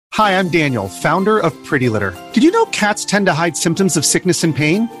Hi, I'm Daniel, founder of Pretty Litter. Did you know cats tend to hide symptoms of sickness and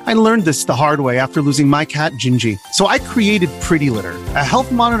pain? I learned this the hard way after losing my cat, Gingy. So I created Pretty Litter, a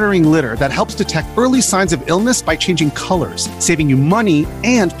health monitoring litter that helps detect early signs of illness by changing colors, saving you money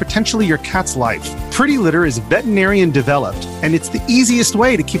and potentially your cat's life. Pretty Litter is veterinarian developed, and it's the easiest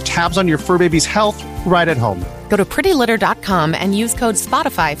way to keep tabs on your fur baby's health right at home. Go to prettylitter.com and use code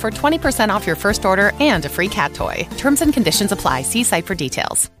SPOTIFY for 20% off your first order and a free cat toy. Terms and conditions apply. See site for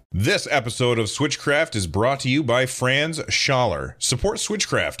details. This episode of Switchcraft is brought to you by Franz Schaller. Support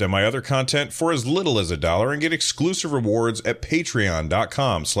Switchcraft and my other content for as little as $1 and get exclusive rewards at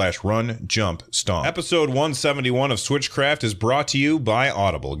patreon.com/runjumpstomp. Episode 171 of Switchcraft is brought to you by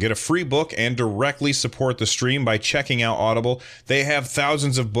Audible. Get a free book and directly support the stream by checking out Audible. They have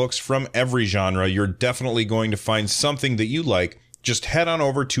thousands of books from every genre. You're definitely going to find something that you like. Just head on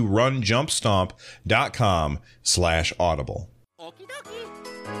over to runjumpstomp.com/audible. Okie dokie.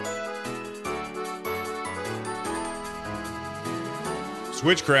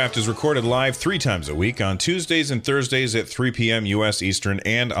 Switchcraft is recorded live 3 times a week on Tuesdays and Thursdays at 3 p.m. U.S. Eastern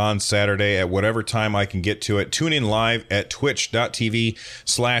and on Saturday at whatever time I can get to it. Tune in live at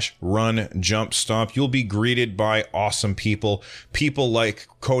twitch.tv/runjumpstomp. You'll be greeted by awesome people like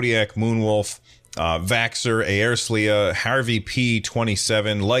Kodiak Moonwolf, Vaxer, Aerslia, Harvey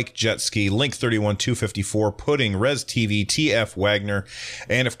P27, Like Jetski, Link 31254, Pudding, Res TV, TF Wagner,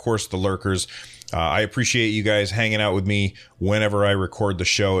 and of course the lurkers. I appreciate you guys hanging out with me whenever I record the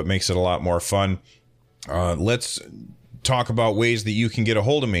show. It makes it a lot more fun. Let's talk about ways that you can get a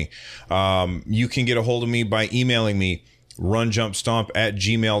hold of me. You can get a hold of me by emailing me,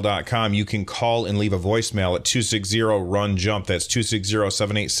 runjumpstomp@gmail.com. You can call and leave a voicemail at 260-RUN-JUMP. That's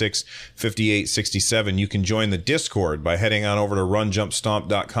 260-786-5867. You can join the Discord by heading on over to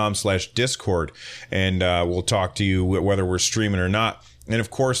runjumpstomp.com/Discord, and we'll talk to you whether we're streaming or not. And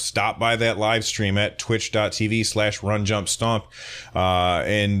of course, stop by that live stream at twitch.tv/runjumpstomp,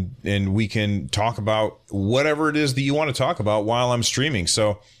 and we can talk about whatever it is that you want to talk about while I'm streaming.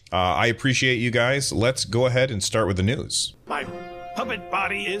 So I appreciate you guys. Let's go ahead and start with the news. My puppet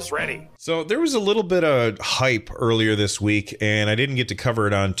body is ready. So there was a little bit of hype earlier this week, and I didn't get to cover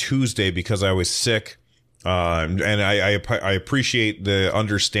it on Tuesday because I was sick. And I appreciate the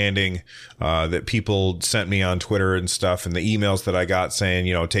understanding that people sent me on Twitter and stuff, and the emails that I got saying,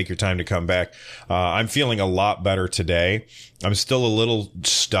 you know, take your time to come back. I'm feeling a lot better today. I'm still a little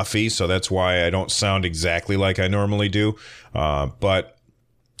stuffy, so that's why I don't sound exactly like I normally do. But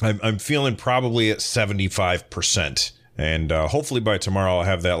I'm feeling probably at 75%. And hopefully by tomorrow I'll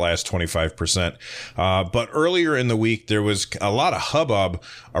have that last 25%. But earlier in the week there was a lot of hubbub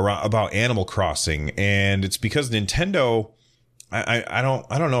about Animal Crossing, and it's because Nintendo, I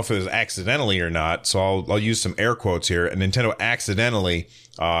don't know if it was accidentally or not, so I'll use some air quotes here. Nintendo accidentally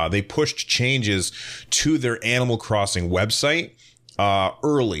they pushed changes to their Animal Crossing website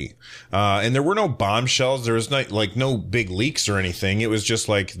early, and there were no bombshells. There was no big leaks or anything. It was just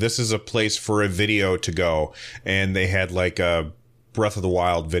like, this is a place for a video to go, and they had like a Breath of the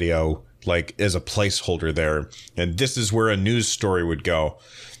Wild video like as a placeholder there, and this is where a news story would go.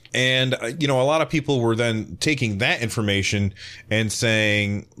 And you know, a lot of people were then taking that information and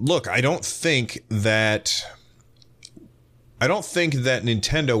saying, look, I don't think that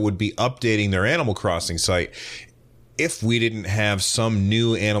Nintendo would be updating their Animal Crossing site if we didn't have some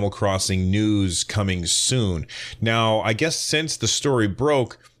new Animal Crossing news coming soon. Now, I guess since the story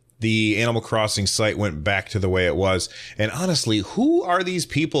broke, the Animal Crossing site went back to the way it was. And honestly, who are these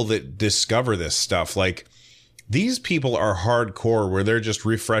people that discover this stuff? Like, these people are hardcore, where they're just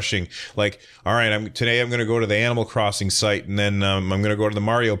refreshing. Like, all right, today I'm going to go to the Animal Crossing site, and then I'm going to go to the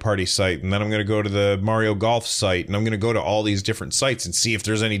Mario Party site, and then I'm going to go to the Mario Golf site, and I'm going to go to all these different sites and see if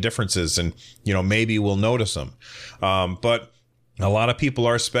there's any differences, and you know, maybe we'll notice them. But a lot of people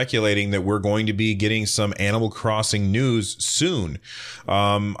are speculating that we're going to be getting some Animal Crossing news soon.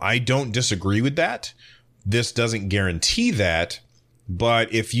 I don't disagree with that. This doesn't guarantee that.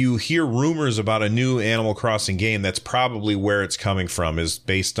 But if you hear rumors about a new Animal Crossing game, that's probably where it's coming from, is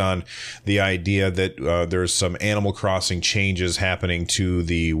based on the idea that there's some Animal Crossing changes happening to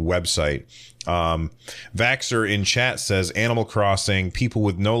the website. Vaxer in chat says Animal Crossing, people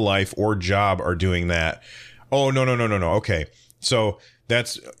with no life or job are doing that. Oh, no. Okay. So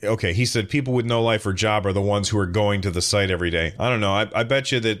that's okay. He said people with no life or job are the ones who are going to the site every day. I don't know. I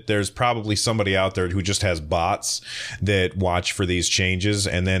bet you that there's probably somebody out there who just has bots that watch for these changes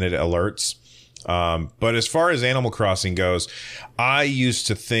and then it alerts. But as far as Animal Crossing goes, I used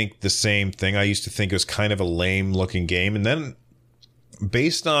to think the same thing. I used to think it was kind of a lame looking game. And then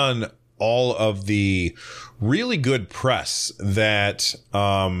based on all of the really good press that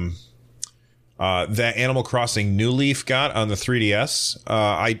that Animal Crossing New Leaf got on the 3DS.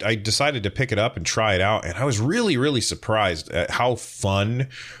 I decided to pick it up and try it out, and I was really, really surprised at how fun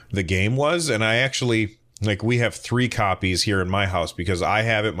the game was. And I actually, like, we have 3 copies here in my house because I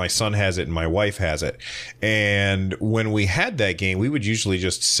have it, my son has it, and my wife has it. And when we had that game, we would usually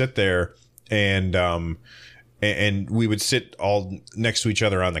just sit there and we would sit all next to each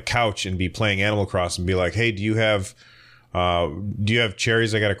other on the couch and be playing Animal Crossing and be like, hey, do you have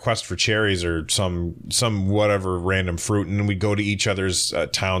cherries? I got a quest for cherries or some whatever random fruit. And then we'd go to each other's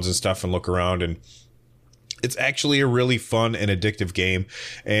towns and stuff and look around. And it's actually a really fun and addictive game.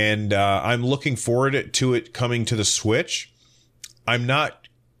 And I'm looking forward to it coming to the Switch. I'm not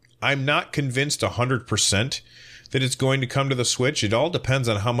convinced 100% that it's going to come to the Switch. It all depends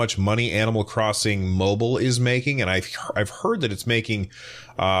on how much money Animal Crossing Mobile is making, and I've heard that it's making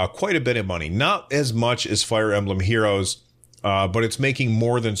quite a bit of money. Not as much as Fire Emblem Heroes, but it's making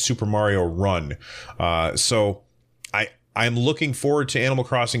more than Super Mario Run. So I'm looking forward to Animal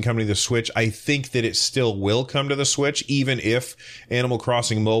Crossing coming to the Switch. I think that it still will come to the Switch, even if Animal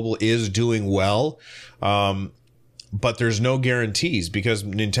Crossing Mobile is doing well. But there's no guarantees, because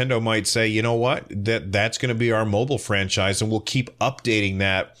Nintendo might say, you know what, that's going to be our mobile franchise, and we'll keep updating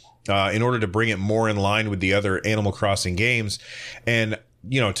that in order to bring it more in line with the other Animal Crossing games. And,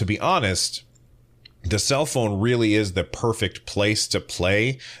 you know, to be honest, the cell phone really is the perfect place to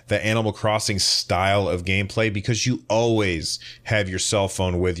play the Animal Crossing style of gameplay, because you always have your cell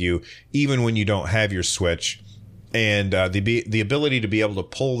phone with you, even when you don't have your Switch. And the ability to be able to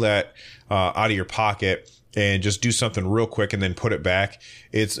pull that out of your pocket and just do something real quick and then put it back.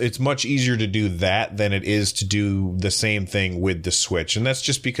 It's much easier to do that than it is to do the same thing with the Switch. And that's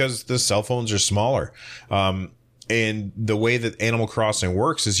just because the cell phones are smaller. And the way that Animal Crossing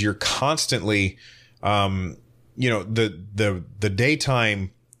works is you're constantly, the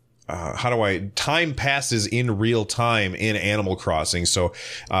daytime, time passes in real time in Animal Crossing. So,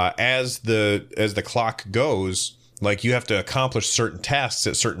 as the clock goes, like, you have to accomplish certain tasks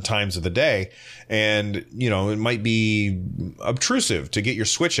at certain times of the day. And, you know, it might be obtrusive to get your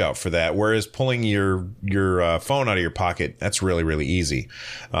Switch out for that. Whereas pulling your phone out of your pocket, that's really, really easy.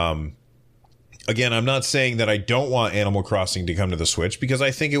 Again, I'm not saying that I don't want Animal Crossing to come to the Switch, because I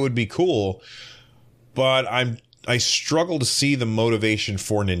think it would be cool, but I struggle to see the motivation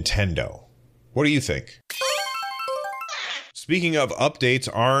for Nintendo. What do you think? Speaking of updates,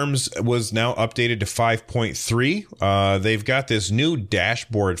 ARMS was now updated to 5.3. They've got this new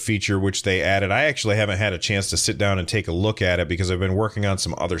dashboard feature, which they added. I actually haven't had a chance to sit down and take a look at it because I've been working on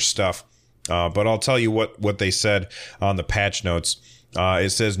some other stuff. But I'll tell you what they said on the patch notes.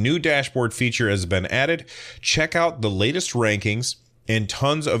 It says, new dashboard feature has been added. Check out the latest rankings and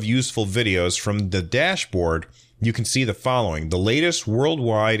tons of useful videos. From the dashboard, you can see the following: the latest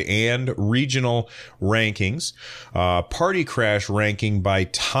worldwide and regional rankings, Party Crash ranking by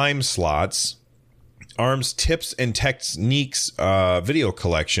time slots, ARMS tips and techniques video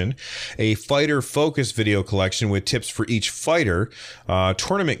collection, a fighter focus video collection with tips for each fighter,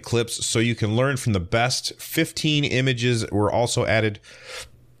 tournament clips so you can learn from the best. 15 images were also added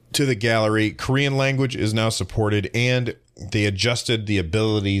to the gallery. Korean language is now supported, and they adjusted the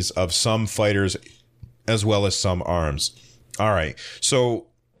abilities of some fighters as well as some ARMS. All right. So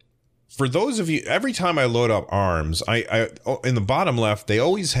for those of you, every time I load up ARMS, I in the bottom left, they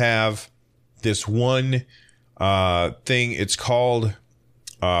always have this one thing. It's called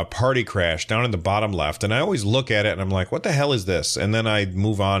Party Crash down in the bottom left. And I always look at it and I'm like, what the hell is this? And then I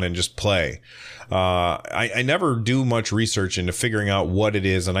move on and just play. I never do much research into figuring out what it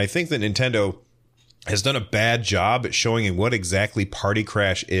is. And I think that Nintendo has done a bad job at showing what exactly Party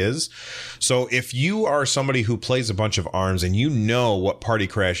Crash is. So if you are somebody who plays a bunch of ARMS and you know what Party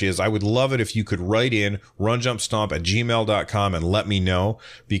Crash is, I would love it if you could write in runjumpstomp@gmail.com and let me know,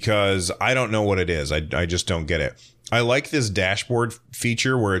 because I don't know what it is. I just don't get it. I like this dashboard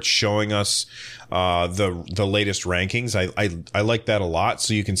feature where it's showing us the latest rankings. I like that a lot,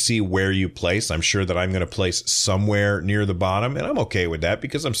 so you can see where you place. I'm sure that I'm going to place somewhere near the bottom, and I'm okay with that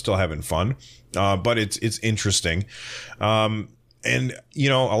because I'm still having fun. But it's interesting. And, you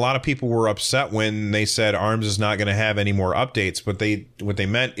know, a lot of people were upset when they said ARMS is not going to have any more updates, but what they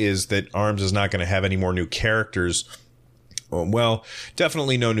meant is that ARMS is not going to have any more new characters. Well,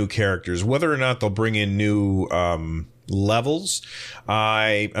 definitely no new characters. Whether or not they'll bring in new levels,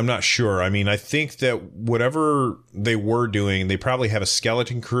 I'm not sure. I mean, I think that whatever they were doing, they probably have a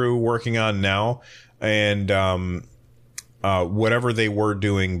skeleton crew working on now, and whatever they were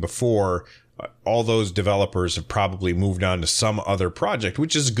doing before, all those developers have probably moved on to some other project,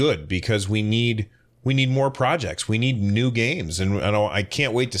 which is good because we need more projects. We need new games. And I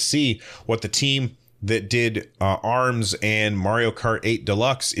can't wait to see what the team that did ARMS and Mario Kart 8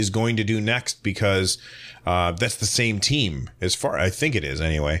 Deluxe is going to do next, because that's the same team, as far I think it is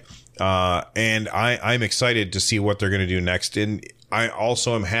anyway. And I'm excited to see what they're going to do next. And I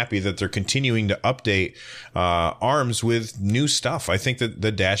also am happy that they're continuing to update ARMS with new stuff. I think that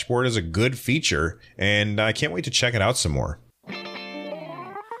the dashboard is a good feature, and I can't wait to check it out some more.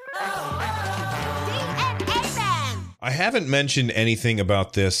 I haven't mentioned anything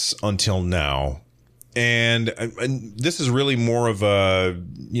about this until now. And this is really more of a,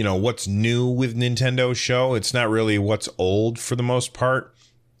 what's new with Nintendo show. It's not really what's old for the most part.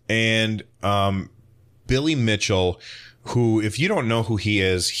 And Billy Mitchell, who, if you don't know who he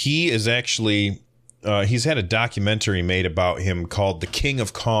is actually, he's had a documentary made about him called The King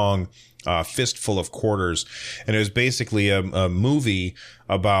of Kong, Fistful of Quarters. And it was basically a movie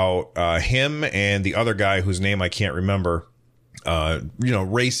about him and the other guy whose name I can't remember,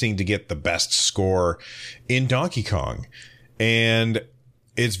 racing to get the best score in Donkey Kong. And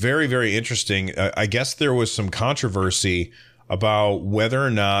it's very, very interesting. I guess there was some controversy about whether or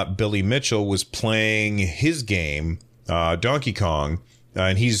not Billy Mitchell was playing his game, Donkey Kong,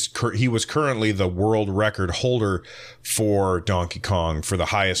 and he was currently the world record holder for Donkey Kong for the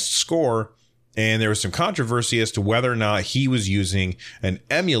highest score. And there was some controversy as to whether or not he was using an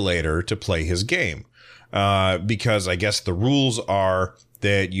emulator to play his game. Because I guess the rules are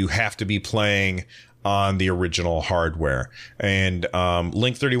that you have to be playing on the original hardware. And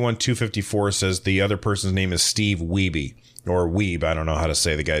Link31254 says the other person's name is Steve Wiebe, or Weeb. I don't know how to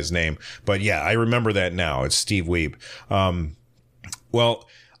say the guy's name. But yeah, I remember that now. It's Steve Wiebe. Well,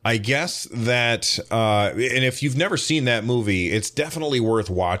 I guess that, and if you've never seen that movie, it's definitely worth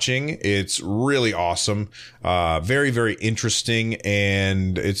watching. It's really awesome, very, very interesting,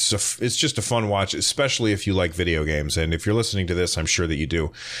 and it's just a fun watch, especially if you like video games. And if you're listening to this, I'm sure that you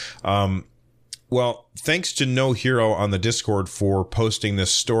do. Well, thanks to No Hero on the Discord for posting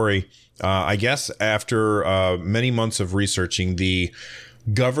this story. I guess after many months of researching, the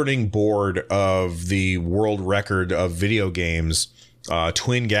governing board of the world record of video games,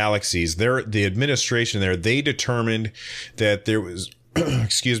 Twin Galaxies, the administration there, they determined that there was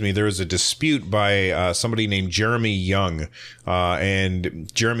there was a dispute by somebody named Jeremy Young, and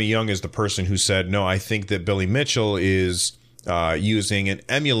Jeremy Young is the person who said, no, I think that Billy Mitchell is using an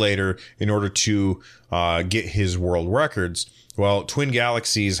emulator in order to get his world records. Well, Twin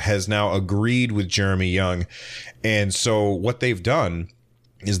Galaxies has now agreed with Jeremy Young, and so what they've done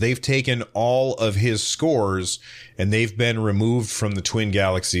is they've taken all of his scores and they've been removed from the Twin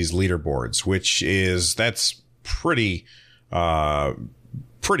Galaxies leaderboards, that's pretty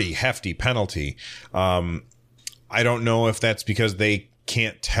hefty penalty. I don't know if that's because they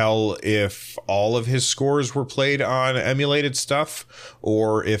can't tell if all of his scores were played on emulated stuff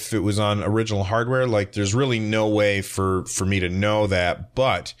or if it was on original hardware. Like, there's really no way for me to know that,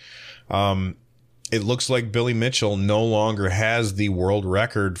 but, it looks like Billy Mitchell no longer has the world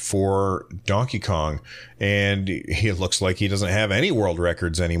record for Donkey Kong, and it looks like he doesn't have any world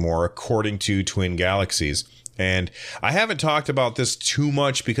records anymore, according to Twin Galaxies. And I haven't talked about this too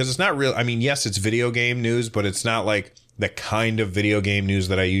much because it's not real. I mean, yes, it's video game news, but it's not like the kind of video game news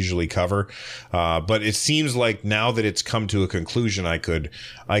that I usually cover. But it seems like now that it's come to a conclusion, I could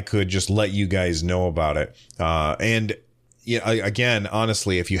just let you guys know about it. And yeah, again,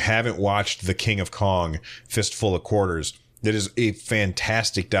 honestly, if you haven't watched The King of Kong, Fistful of Quarters, that is a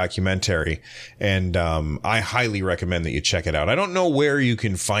fantastic documentary, and I highly recommend that you check it out. I don't know where you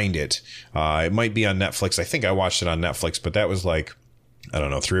can find it. It might be on Netflix. I think I watched it on Netflix, but that was like, I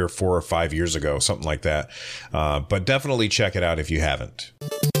don't know, 3 or 4 or 5 years ago, something like that. But definitely check it out if you haven't.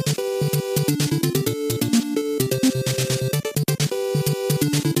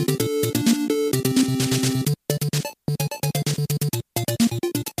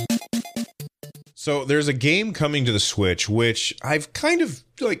 So there's a game coming to the Switch, which I've kind of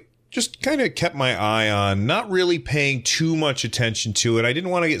kept my eye on, not really paying too much attention to it. I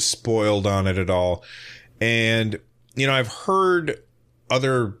didn't want to get spoiled on it at all. And, I've heard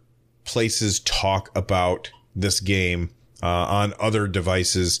other places talk about this game on other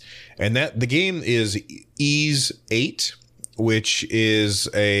devices, and that the game is Ys 8, which is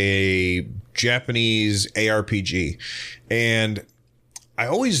a Japanese ARPG. And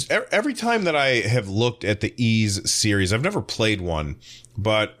every time that I have looked at the Ys series, I've never played one,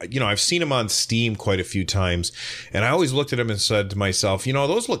 but, I've seen them on Steam quite a few times, and I always looked at them and said to myself,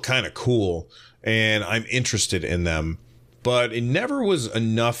 those look kind of cool, and I'm interested in them. but it never was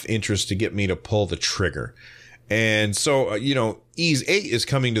enough interest to get me to pull the trigger. And so, Ys 8 is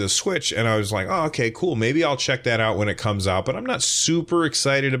coming to the Switch, and I was like, oh, okay, cool. Maybe I'll check that out when it comes out, but I'm not super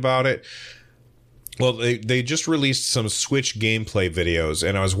excited about it. Well, they just released some Switch gameplay videos,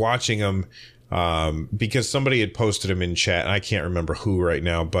 and I was watching them because somebody had posted them in chat, and I can't remember who right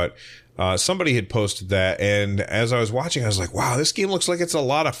now, but somebody had posted that, and as I was watching, I was like, wow, this game looks like it's a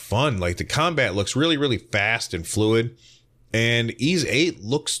lot of fun. Like, the combat looks really, really fast and fluid. And Ys 8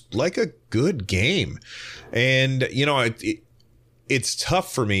 looks like a good game. And, it's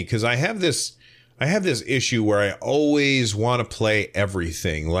tough for me because I have this issue where I always want to play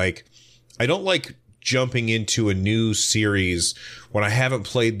everything. Like, I don't like jumping into a new series when I haven't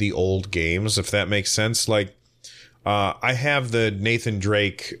played the old games, if that makes sense. Like, I have the Nathan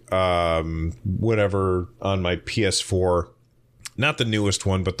Drake, whatever on my PS4, not the newest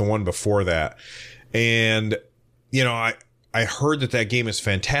one, but the one before that. And, I heard that game is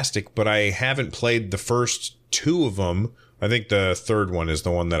fantastic, but I haven't played the first two of them. I think the third one is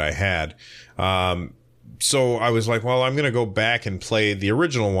the one that I had. So I was like, well, I'm going to go back and play the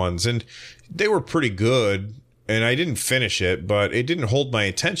original ones. And they were pretty good. And I didn't finish it, but it didn't hold my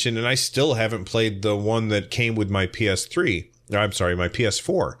attention. And I still haven't played the one that came with my PS3. I'm sorry, my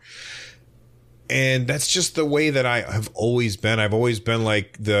PS4. And that's just the way that I have always been. I've always been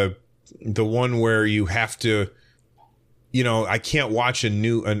like the one where you have to, I can't watch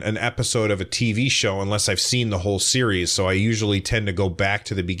an episode of a TV show unless I've seen the whole series. So I usually tend to go back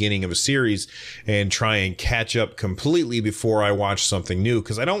to the beginning of a series and try and catch up completely before I watch something new.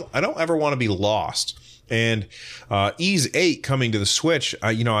 Cause I don't ever want to be lost. And, Ys 8 coming to the Switch,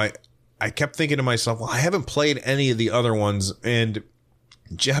 I kept thinking to myself, well, I haven't played any of the other ones, and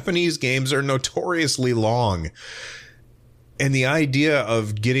Japanese games are notoriously long. And the idea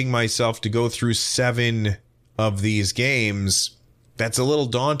of getting myself to go through 7 of these games, that's a little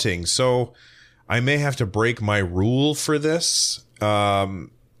daunting. So I may have to break my rule for this.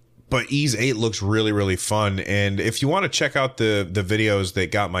 But Ys 8 looks really, really fun. And if you want to check out the videos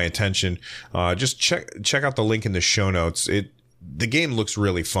that got my attention, just check out the link in the show notes. The game looks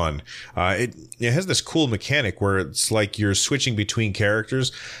really fun. It has this cool mechanic where it's like you're switching between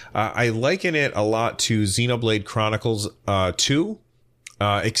characters. I liken it a lot to Xenoblade Chronicles 2.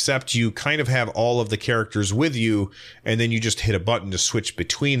 Except you kind of have all of the characters with you, and then you just hit a button to switch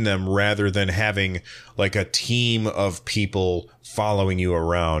between them rather than having like a team of people following you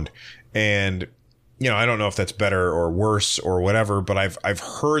around. And, I don't know if that's better or worse or whatever, but I've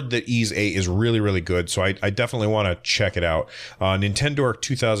heard that Ys 8 is really, really good. So I definitely want to check it out. Nintendo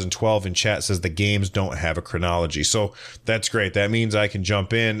 2012 in chat says the games don't have a chronology. So that's great. That means I can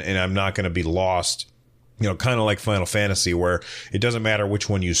jump in and I'm not going to be lost. Kind of like Final Fantasy, where it doesn't matter which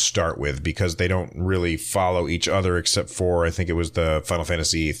one you start with because they don't really follow each other except for, I think it was the Final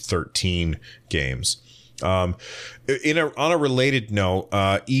Fantasy 13 games. On a related note,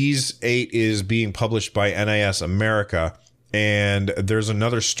 Ys 8 is being published by NIS America, and there's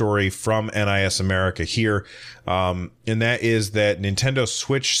another story from NIS America here, and that is that Nintendo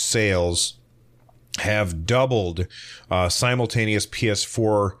Switch sales have doubled simultaneous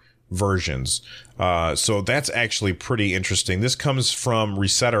PS4 versions. So that's actually pretty interesting. This comes from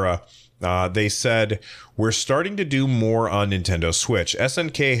Resetera. They said, we're starting to do more on Nintendo Switch.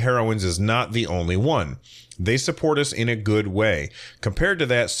 SNK Heroines is not the only one. They support us in a good way. Compared to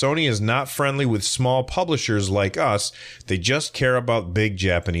that, Sony is not friendly with small publishers like us. They just care about big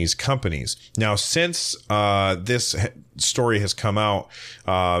Japanese companies. Now, since this story has come out,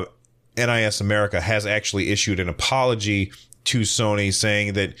 NIS America has actually issued an apology to Sony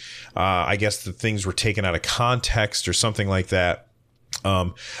saying that I guess the things were taken out of context or something like that.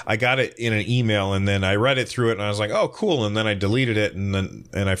 I got it in an email and then I read it through it and I was like, oh, cool. And then I deleted it and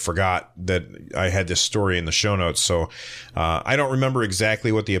I forgot that I had this story in the show notes. So I don't remember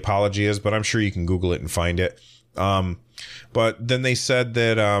exactly what the apology is, but I'm sure you can Google it and find it. But then they said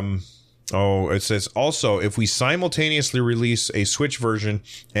that, it says also, if we simultaneously release a Switch version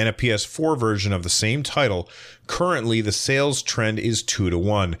and a PS4 version of the same title, currently the sales trend is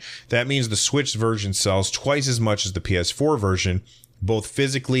 2-to-1. That means the Switch version sells twice as much as the PS4 version, both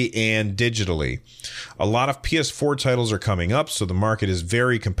physically and digitally. A lot of PS4 titles are coming up, so the market is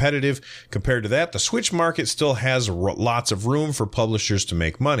very competitive. Compared to that, the Switch market still has lots of room for publishers to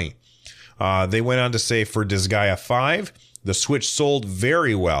make money. They went on to say for Disgaea 5, the Switch sold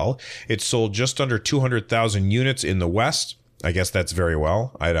very well. It sold just under 200,000 units in the West. I guess that's very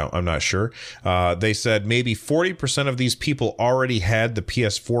well. I'm not sure. They said maybe 40% of these people already had the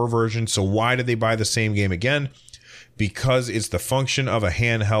PS4 version. So why did they buy the same game again? Because it's the function of a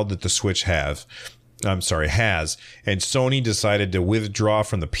handheld that the Switch has. has, and Sony decided to withdraw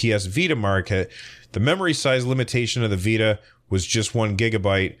from the PS Vita market. The memory size limitation of the Vita was just 1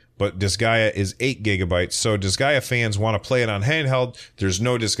 gigabyte, but Disgaea is 8 gigabytes. So Disgaea fans want to play it on handheld. There's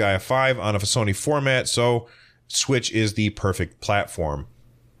no Disgaea 5 on a Sony format, so Switch is the perfect platform.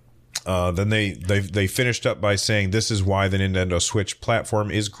 Then they finished up by saying this is why the Nintendo Switch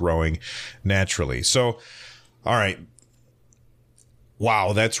platform is growing naturally. So, all right.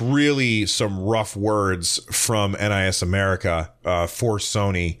 Wow, that's really some rough words from NIS America for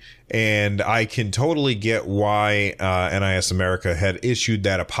Sony. And I can totally get why NIS America had issued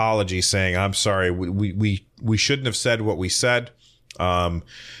that apology saying, I'm sorry, we shouldn't have said what we said.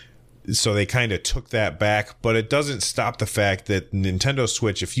 So they kind of took that back. But it doesn't stop the fact that Nintendo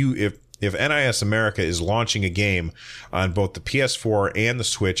Switch, if NIS America is launching a game on both the PS4 and the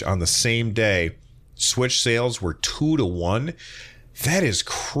Switch on the same day, Switch sales were 2-1. That is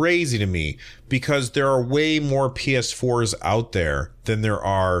crazy to me because there are way more PS4s out there than there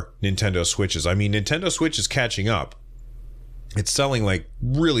are Nintendo Switches. I mean, Nintendo Switch is catching up. It's selling like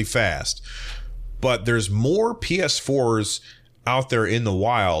really fast, but there's more PS4s out there in the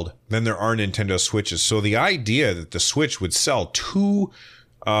wild than there are Nintendo Switches. So the idea that the Switch would sell twice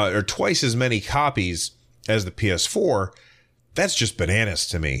as many copies as the PS4, that's just bananas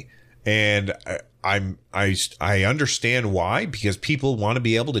to me. And I understand why, because people want to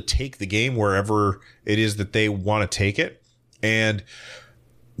be able to take the game wherever it is that they want to take it. And,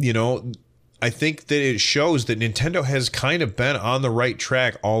 you know, I think that it shows that Nintendo has kind of been on the right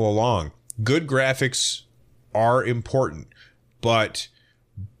track all along. Good graphics are important, but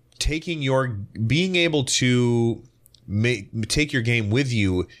being able to take your game with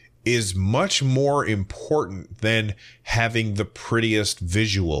you is much more important than having the prettiest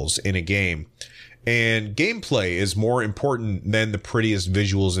visuals in a game. And gameplay is more important than the prettiest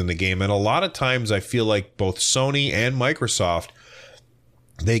visuals in the game. And a lot of times I feel like both Sony and Microsoft,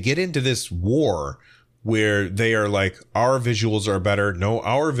 they get into this war where they are like, our visuals are better. No,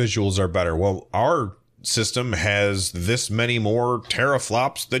 our visuals are better. Well, our system has this many more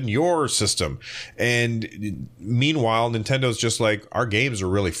teraflops than your system. And meanwhile, Nintendo's just like, our games are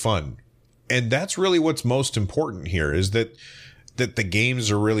really fun. And that's really what's most important here, is that the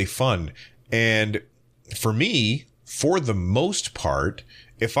games are really fun. And for me, for the most part,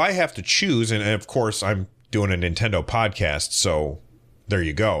 if I have to choose, and of course I'm doing a Nintendo podcast, so there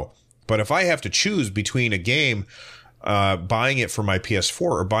you go. But if I have to choose between a game, buying it for my PS4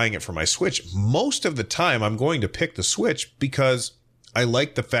 or buying it for my Switch, most of the time I'm going to pick the Switch because I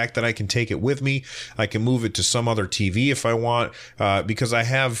like the fact that I can take it with me. I can move it to some other TV if I want, because I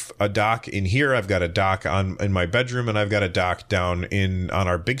have a dock in here. I've got a dock in my bedroom, and I've got a dock down on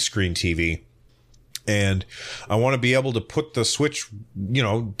our big screen TV. And I want to be able to put the Switch,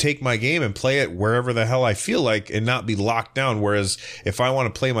 take my game and play it wherever the hell I feel like and not be locked down. Whereas if I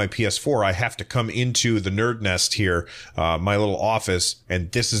want to play my PS4, I have to come into the nerd nest here, my little office.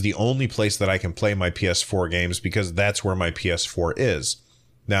 And this is the only place that I can play my PS4 games because that's where my PS4 is.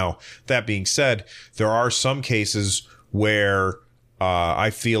 Now, that being said, there are some cases where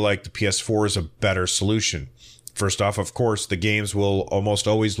I feel like the PS4 is a better solution. First off, of course, the games will almost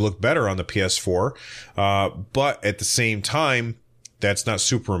always look better on the PS4, but at the same time, that's not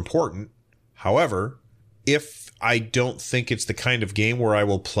super important. However, if I don't think it's the kind of game where I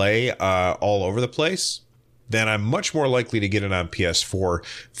will play all over the place, then I'm much more likely to get it on PS4.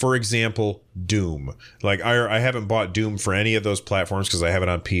 For example, Doom. Like, I haven't bought Doom for any of those platforms because I have it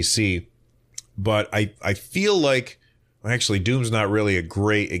on PC, but I feel like, actually, Doom's not really a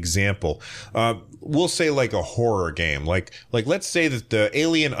great example. We'll say like a horror game. Like let's say that the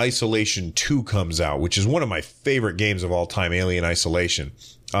Alien Isolation 2 comes out, which is one of my favorite games of all time, Alien Isolation.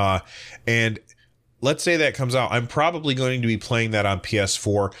 And let's say that comes out. I'm probably going to be playing that on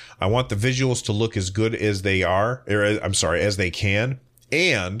PS4. I want the visuals to look as good as they are, as they can.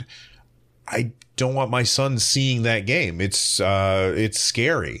 And I don't want my son seeing that game. It's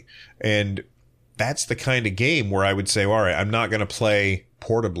scary. And that's the kind of game where I would say, all right, I'm not going to play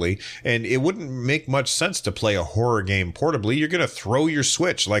portably. And it wouldn't make much sense to play a horror game portably. You're going to throw your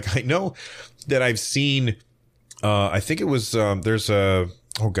Switch. Like, I know that I've seen, I think it was, what's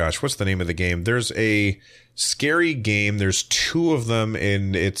the name of the game? There's a scary game. There's 2 of them,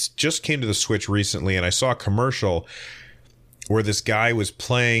 and it's just came to the Switch recently. And I saw a commercial where this guy was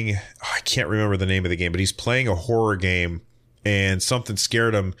playing, I can't remember the name of the game, but he's playing a horror game. And something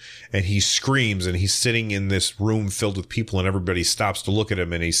scared him, and he screams, and he's sitting in this room filled with people, and everybody stops to look at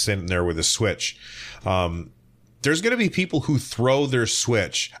him, and he's sitting there with a Switch. There's going to be people who throw their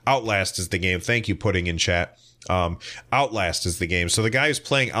Switch. Outlast is the game. Thank you, Pudding in chat. Outlast is the game. So the guy who's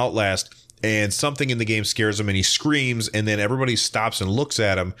playing Outlast and something in the game scares him and he screams, and then everybody stops and looks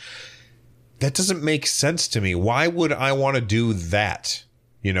at him. That doesn't make sense to me. Why would I want to do that?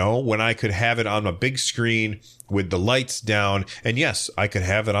 You know, when I could have it on a big screen with the lights down. And yes, I could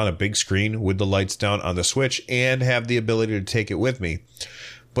have it on a big screen with the lights down on the Switch and have the ability to take it with me.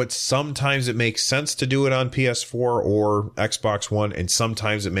 But sometimes it makes sense to do it on PS4 or Xbox One, and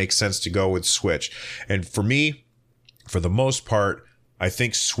sometimes it makes sense to go with Switch. And for me, for the most part, I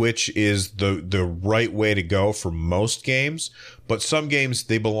think Switch is the right way to go for most games. But some games,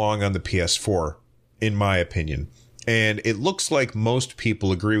 they belong on the PS4, in my opinion. And it looks like most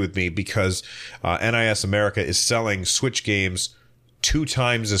people agree with me because NIS America is selling Switch games 2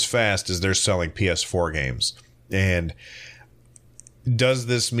 times as fast as they're selling PS4 games. And does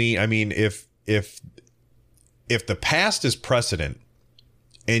this mean, I mean, if the past is precedent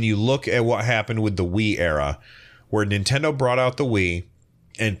and you look at what happened with the Wii era, where Nintendo brought out the Wii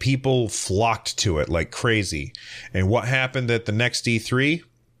and people flocked to it like crazy. And what happened at the next E3?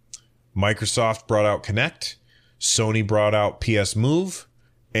 Microsoft brought out Kinect. Sony brought out PS Move,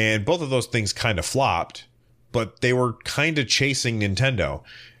 and both of those things kind of flopped, but they were kind of chasing Nintendo.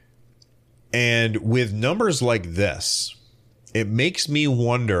 And with numbers like this, it makes me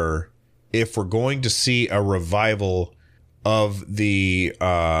wonder if we're going to see a revival of the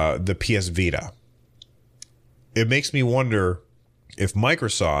PS Vita. It makes me wonder if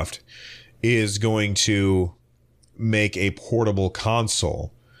Microsoft is going to make a portable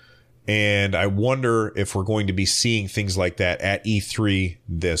console. And I wonder if we're going to be seeing things like that at E3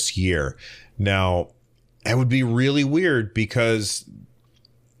 this year. Now, that would be really weird because,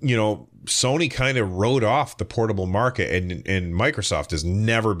 you know, Sony kind of rode off the portable market, and Microsoft has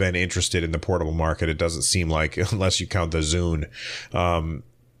never been interested in the portable market. It doesn't seem like, unless you count the Zune.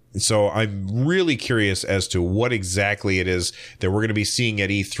 So I'm really curious as to what exactly it is that we're going to be seeing at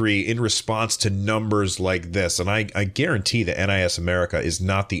E3 in response to numbers like this. And I guarantee that NIS America is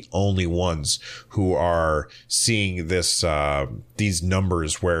not the only ones who are seeing this, these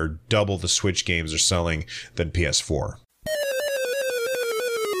numbers where double the Switch games are selling than PS4.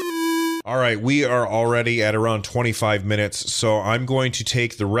 All right, we are already at around 25 minutes, so I'm going to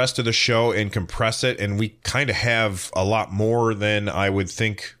take the rest of the show and compress it, and we kind of have a lot more than I would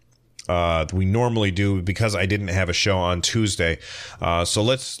think we normally do because I didn't have a show on Tuesday. So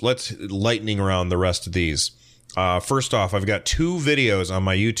let's lightning around the rest of these. First off, I've got 2 videos on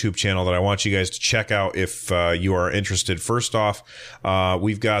my YouTube channel that I want you guys to check out if you are interested. First off,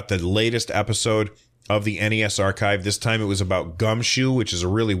 we've got the latest episode of the NES archive. This time it was about Gumshoe, which is a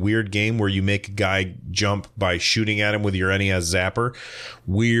really weird game where you make a guy jump by shooting at him with your NES zapper.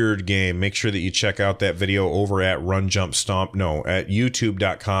 Weird game. Make sure that you check out that video over at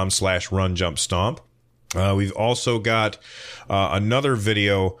youtube.com/runjumpstomp. We've also got another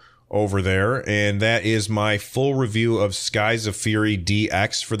video over there, and that is my full review of Skies of Fury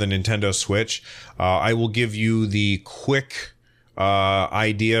DX for the Nintendo Switch. I will give you the quick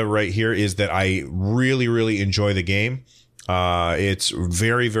idea right here is that I really enjoy the game. It's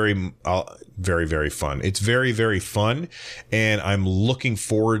very fun. It's very fun, and I'm looking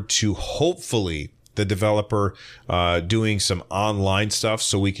forward to hopefully the developer doing some online stuff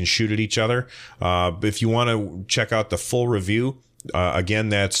so we can shoot at each other. If you want to check out the full review, again,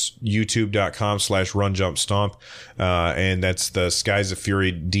 that's youtube.com/runjumpstomp, and that's the Skies of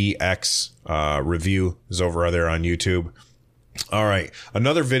Fury DX review is over there on YouTube. All right.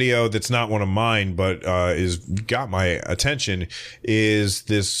 Another video that's not one of mine, but is got my attention is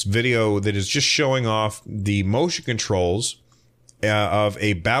this video that is just showing off the motion controls of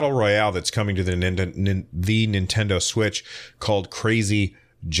a battle royale that's coming to the Nintendo Switch called Crazy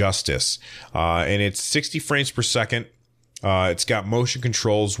Justice. And it's 60 frames per second. It's got motion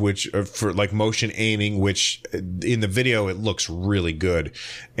controls, which for like motion aiming, which in the video, it looks really good.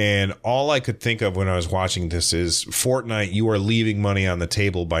 And all I could think of when I was watching this is Fortnite, you are leaving money on the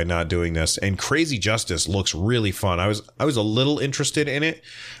table by not doing this. And Crazy Justice looks really fun. I was a little interested in it.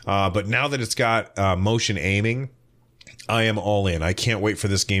 But now that it's got motion aiming, I am all in. I can't wait for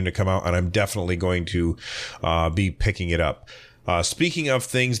this game to come out, and I'm definitely going to be picking it up. Speaking of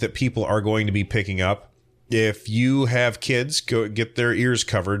things that people are going to be picking up, if you have kids, go get their ears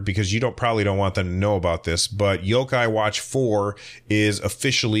covered because you probably don't want them to know about this. But Yokai Watch 4 is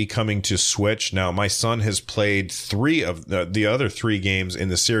officially coming to Switch. Now, my son has played 3 of the other 3 games in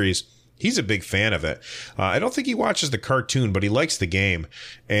the series. He's a big fan of it. I don't think he watches the cartoon, but he likes the game.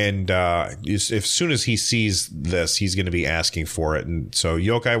 And as soon as he sees this, he's going to be asking for it. And so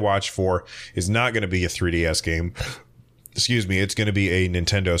Yokai Watch 4 is not going to be a 3DS game. Excuse me. It's going to be a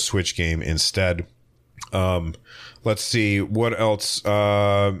Nintendo Switch game instead. Let's see what else.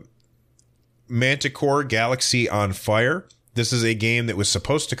 Manticore Galaxy on Fire. This is a game that was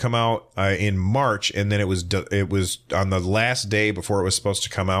supposed to come out in March, and then it was on the last day before it was supposed to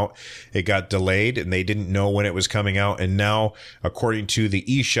come out. It got delayed, and they didn't know when it was coming out. And now, according to the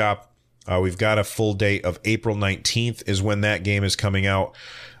eShop, we've got a full date of April 19th is when that game is coming out.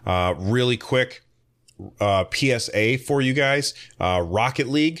 Really quick PSA for you guys. Rocket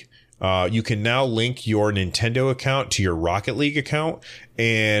League. You can now link your Nintendo account to your Rocket League account.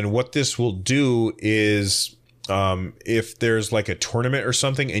 And what this will do is, if there's like a tournament or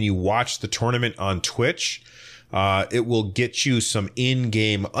something and you watch the tournament on Twitch, it will get you some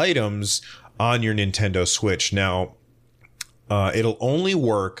in-game items on your Nintendo Switch. Now, it'll only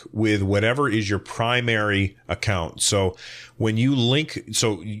work with whatever is your primary account. So when you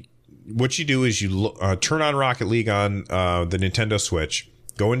what you do is you turn on Rocket League on the Nintendo Switch.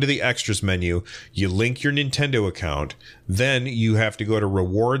 Go into the extras menu, you link your Nintendo account, then you have to go to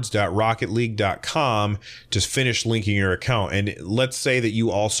rewards.rocketleague.com to finish linking your account. And let's say that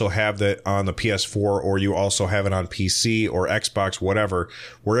you also have that on the PS4, or you also have it on PC or Xbox, whatever,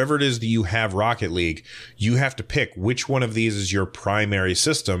 wherever it is that you have Rocket League, you have to pick which one of these is your primary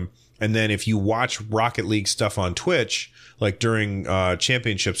system. And then if you watch Rocket League stuff on Twitch, like during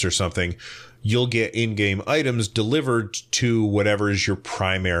championships or something, you'll get in-game items delivered to whatever is your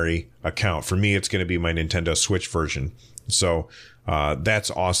primary account. For me, it's going to be my Nintendo Switch version. So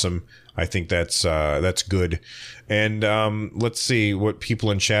that's awesome. I think that's good. And let's see what people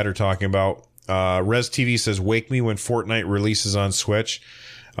in chat are talking about. Res TV says, "Wake me when Fortnite releases on Switch."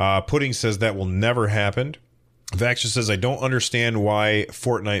 Pudding says that will never happen. Vaxxer says, "I don't understand why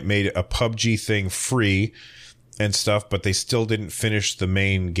Fortnite made a PUBG thing free and stuff, but they still didn't finish the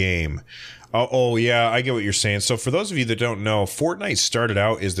main game." Oh, yeah, I get what you're saying. So for those of you that don't know, Fortnite started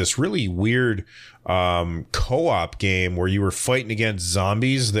out as this really weird co-op game where you were fighting against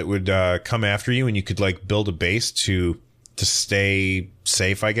zombies that would come after you, and you could like build a base to stay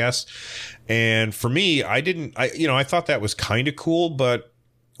safe, I guess. And for me, I thought that was kind of cool, but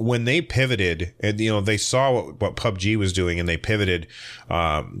when they pivoted and, they saw what PUBG was doing, and they pivoted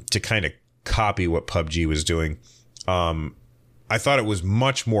to kind of copy what PUBG was doing, I thought it was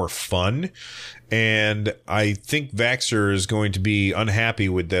much more fun, and I think Vaxxer is going to be unhappy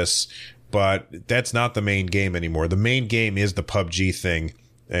with this, but that's not the main game anymore. The main game is the PUBG thing,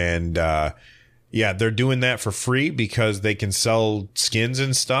 and yeah, they're doing that for free because they can sell skins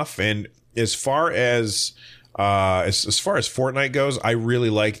and stuff. And as far as Fortnite goes, I really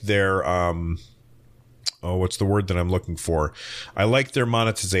like their what's the word that I'm looking for? I like their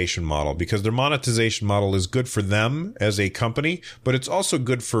monetization model, because their monetization model is good for them as a company, but it's also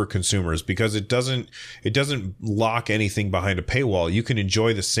good for consumers because it doesn't lock anything behind a paywall. You can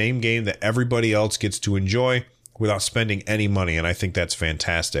enjoy the same game that everybody else gets to enjoy without spending any money, and I think that's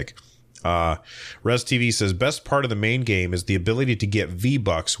fantastic. Res TV says, "Best part of the main game is the ability to get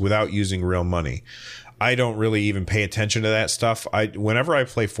V-Bucks without using real money." I don't really even pay attention to that stuff. Whenever I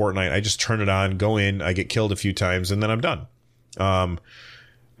play Fortnite, I just turn it on, go in, I get killed a few times, and then I'm done.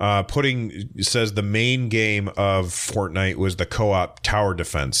 Pudding says the main game of Fortnite was the co-op tower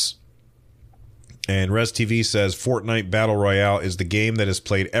defense. And Res TV says, "Fortnite Battle Royale is the game that is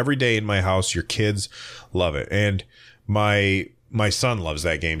played every day in my house. Your kids love it." And my son loves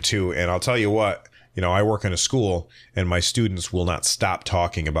that game too. And I'll tell you what, I work in a school, and my students will not stop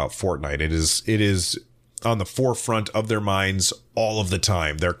talking about Fortnite. It is on the forefront of their minds all of the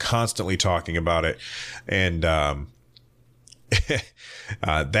time. They're constantly talking about it. And that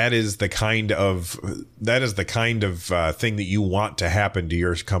is the kind of thing that you want to happen to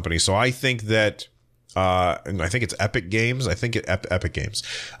your company. So I think that and I think it's Epic Games. Epic Games.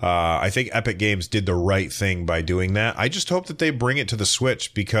 I think Epic Games did the right thing by doing that. I just hope that they bring it to the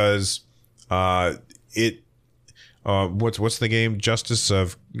Switch, because what's the game?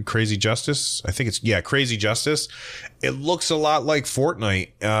 Crazy Justice? I think it's, Crazy Justice. It looks a lot like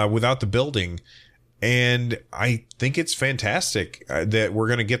Fortnite without the building. And I think it's fantastic that we're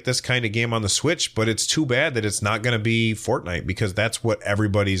going to get this kind of game on the Switch, but it's too bad that it's not going to be Fortnite, because that's what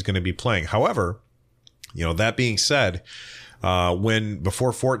everybody's going to be playing. However, that being said,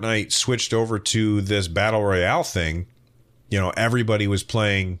 before Fortnite switched over to this Battle Royale thing, everybody was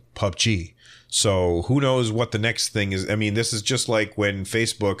playing PUBG. So who knows what the next thing is? I mean, this is just like when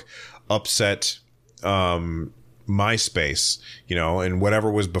Facebook upset MySpace, and whatever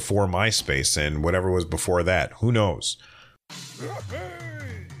was before MySpace and whatever was before that. Who knows?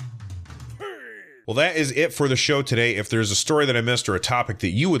 Well, that is it for the show today. If there's a story that I missed or a topic that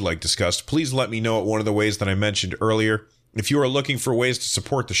you would like discussed, please let me know at one of the ways that I mentioned earlier. If you are looking for ways to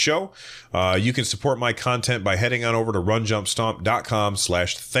support the show, you can support my content by heading on over to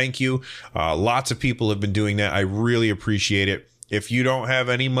runjumpstomp.com/thank-you. Lots of people have been doing that. I really appreciate it. If you don't have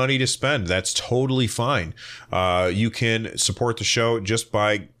any money to spend, that's totally fine. You can support the show just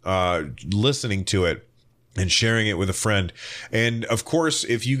by listening to it and sharing it with a friend. And of course,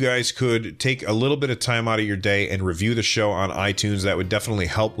 if you guys could take a little bit of time out of your day and review the show on iTunes, that would definitely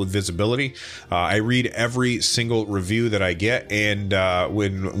help with visibility. I read every single review that I get, and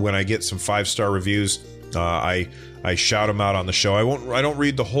when I get some 5-star reviews, I shout them out on the show. I don't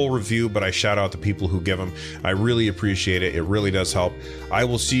read the whole review, but I shout out the people who give them. I really appreciate it. It really does help. I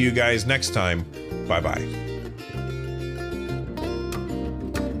will see you guys next time. Bye-bye.